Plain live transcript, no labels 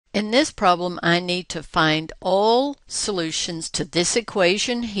In this problem, I need to find all solutions to this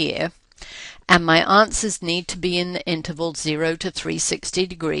equation here, and my answers need to be in the interval 0 to 360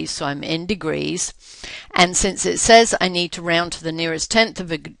 degrees, so I'm in degrees. And since it says I need to round to the nearest tenth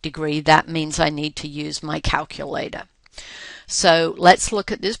of a degree, that means I need to use my calculator. So let's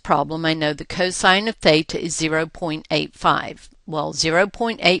look at this problem. I know the cosine of theta is 0.85. Well,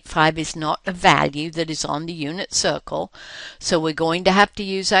 0.85 is not a value that is on the unit circle, so we're going to have to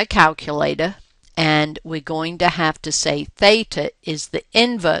use our calculator, and we're going to have to say theta is the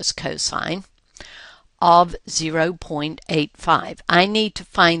inverse cosine of 0.85. I need to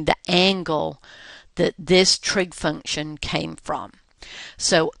find the angle that this trig function came from.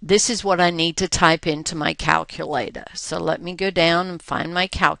 So this is what I need to type into my calculator. So let me go down and find my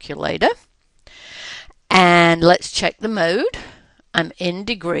calculator. And let's check the mode. I'm in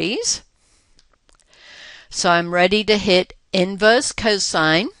degrees. So I'm ready to hit inverse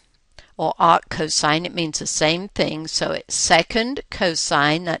cosine or arc cosine. It means the same thing. So it's second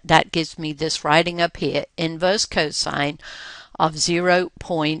cosine. That gives me this writing up here, inverse cosine of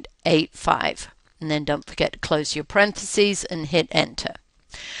 0.85. And then don't forget to close your parentheses and hit enter.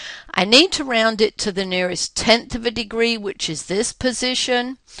 I need to round it to the nearest tenth of a degree, which is this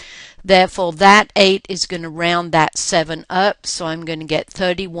position. Therefore, that 8 is going to round that 7 up, so I'm going to get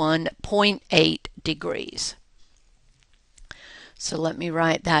 31.8 degrees. So let me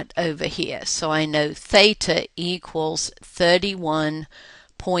write that over here. So I know theta equals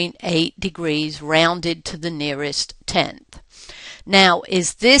 31.8 degrees rounded to the nearest tenth. Now,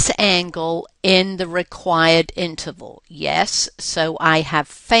 is this angle in the required interval? Yes, so I have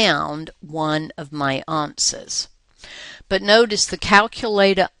found one of my answers. But notice the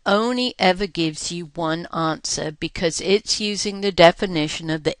calculator only ever gives you one answer because it's using the definition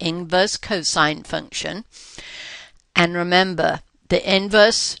of the inverse cosine function. And remember, the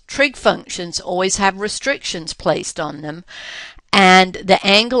inverse trig functions always have restrictions placed on them. And the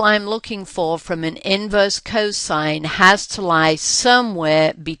angle I'm looking for from an inverse cosine has to lie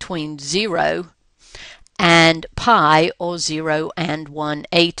somewhere between 0 and pi, or 0 and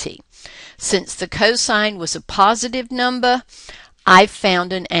 180. Since the cosine was a positive number, I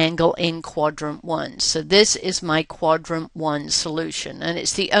found an angle in quadrant 1. So this is my quadrant 1 solution, and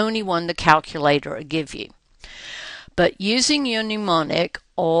it's the only one the calculator will give you. But using your mnemonic,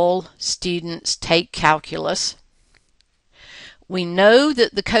 all students take calculus. We know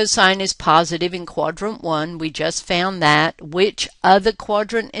that the cosine is positive in quadrant 1. We just found that. Which other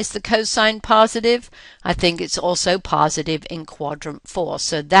quadrant is the cosine positive? I think it's also positive in quadrant 4.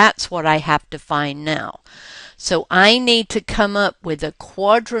 So that's what I have to find now. So I need to come up with a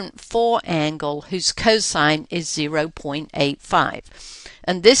quadrant 4 angle whose cosine is 0.85.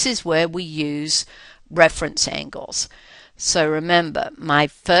 And this is where we use reference angles. So remember, my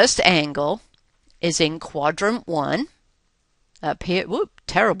first angle is in quadrant 1. Up here, whoop,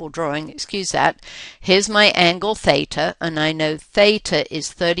 terrible drawing, excuse that. Here's my angle theta, and I know theta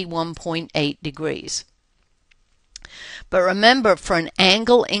is 31.8 degrees. But remember, for an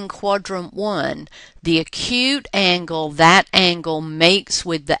angle in quadrant 1, the acute angle that angle makes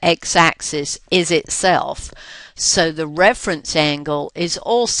with the x-axis is itself. So the reference angle is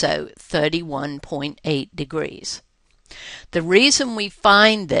also 31.8 degrees. The reason we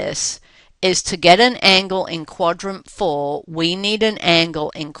find this is to get an angle in quadrant 4, we need an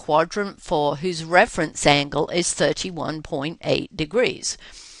angle in quadrant 4 whose reference angle is 31.8 degrees.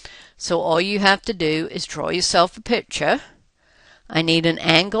 So all you have to do is draw yourself a picture. I need an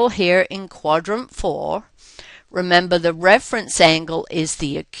angle here in quadrant 4. Remember, the reference angle is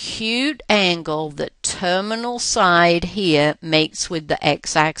the acute angle that terminal side here makes with the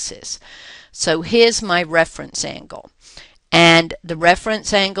x-axis. So here's my reference angle. And the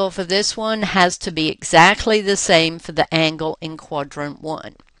reference angle for this one has to be exactly the same for the angle in quadrant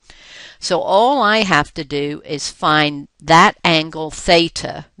 1. So all I have to do is find that angle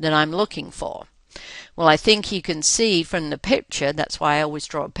theta that I'm looking for. Well, I think you can see from the picture, that's why I always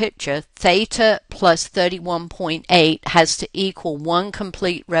draw a picture, theta plus 31.8 has to equal 1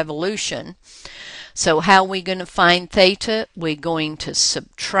 complete revolution. So how are we going to find theta? We're going to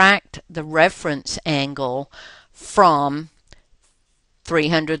subtract the reference angle from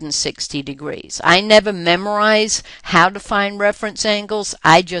 360 degrees. I never memorize how to find reference angles.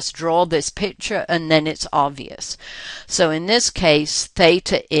 I just draw this picture and then it's obvious. So in this case,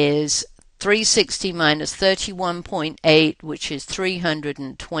 theta is 360 minus 31.8, which is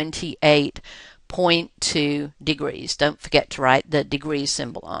 328.2 degrees. Don't forget to write the degree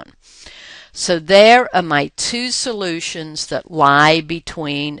symbol on. So there are my two solutions that lie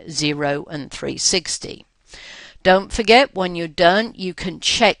between 0 and 360. Don't forget, when you're done, you can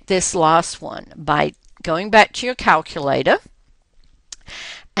check this last one by going back to your calculator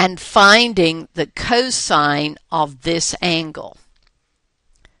and finding the cosine of this angle.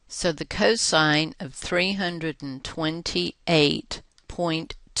 So the cosine of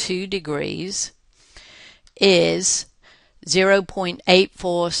 328.2 degrees is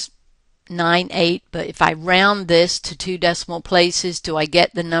 0.8498, but if I round this to 2 decimal places, do I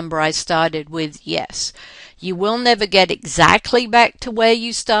get the number I started with? Yes. You will never get exactly back to where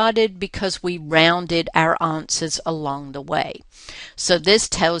you started because we rounded our answers along the way. So this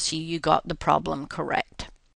tells you got the problem correct.